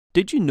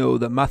Did you know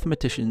that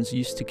mathematicians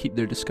used to keep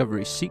their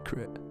discoveries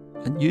secret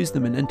and use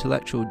them in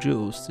intellectual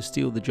duels to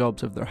steal the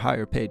jobs of their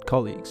higher paid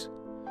colleagues?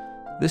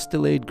 This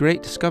delayed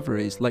great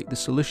discoveries like the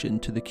solution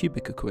to the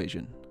cubic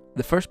equation.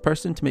 The first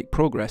person to make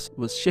progress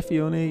was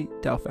Scipione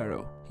del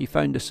Ferro. He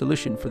found a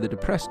solution for the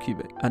depressed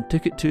cubic and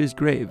took it to his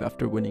grave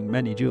after winning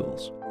many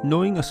duels.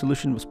 Knowing a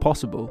solution was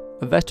possible,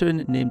 a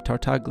veteran named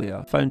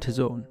Tartaglia found his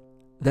own.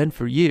 Then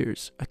for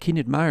years, a keen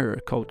admirer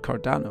called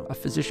Cardano, a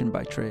physician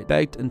by trade,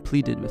 begged and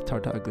pleaded with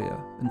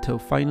Tartaglia, until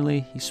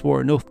finally he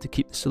swore an oath to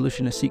keep the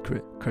solution a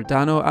secret.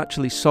 Cardano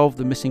actually solved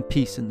the missing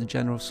piece in the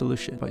general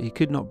solution, but he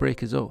could not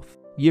break his oath.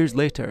 Years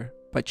later,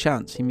 by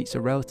chance, he meets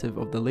a relative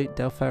of the late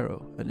Del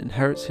Ferro and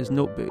inherits his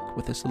notebook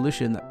with a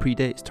solution that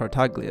predates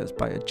Tartaglia's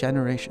by a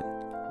generation.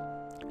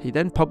 He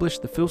then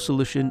published the full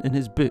solution in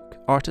his book,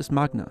 Artis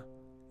Magna,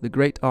 The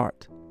Great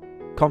Art,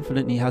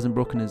 confident he hasn't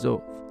broken his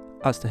oath.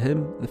 As to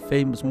him, the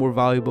fame was more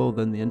valuable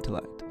than the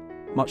intellect,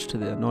 much to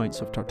the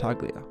annoyance of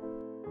Tartaglia.